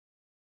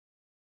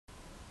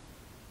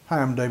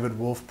Hi, I'm David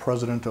Wolf,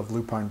 President of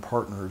Lupine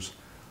Partners.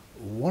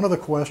 One of the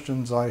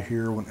questions I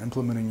hear when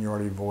implementing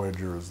Yardi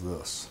Voyager is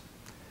this: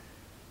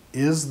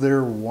 is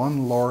there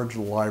one large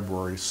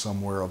library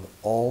somewhere of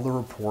all the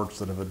reports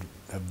that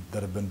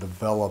have been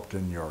developed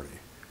in Yardi?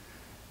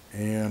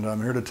 And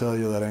I'm here to tell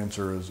you that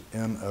answer is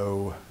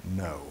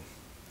no.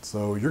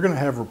 So you're going to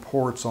have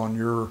reports on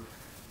your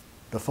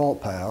default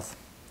path,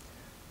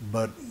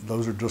 but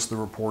those are just the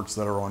reports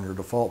that are on your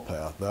default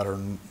path.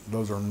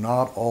 Those are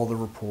not all the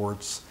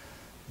reports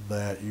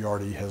that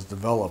Yardi has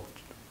developed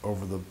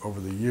over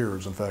the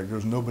years. In fact,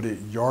 there's nobody at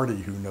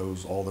Yardi who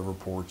knows all the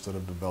reports that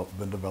have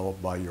been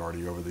developed by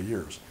Yardi over the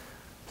years.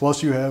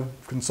 Plus, you have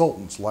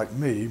consultants like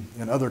me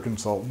and other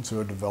consultants who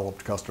have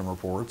developed custom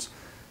reports,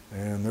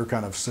 and they're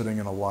kind of sitting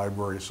in a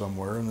library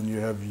somewhere. And then you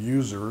have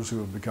users who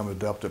have become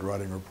adept at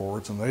writing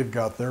reports, and they've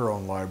got their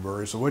own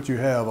library. So what you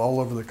have all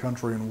over the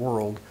country and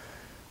world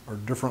are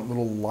different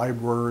little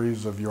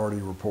libraries of Yardi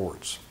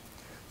reports.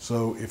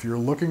 So if you're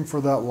looking for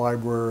that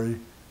library,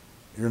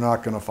 you're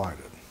not going to find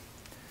it.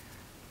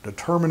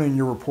 Determining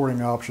your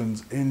reporting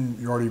options in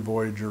Yardi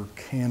Voyager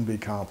can be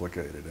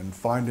complicated, and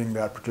finding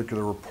that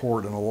particular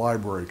report in a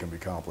library can be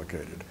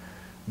complicated.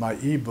 My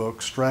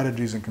ebook,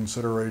 Strategies and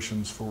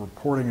Considerations for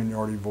Reporting in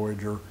Yardi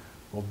Voyager,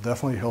 will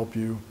definitely help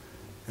you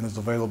and is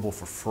available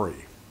for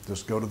free.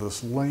 Just go to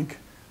this link,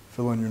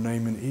 fill in your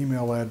name and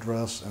email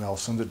address, and I'll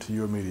send it to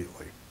you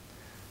immediately.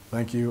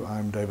 Thank you.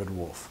 I'm David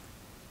Wolf.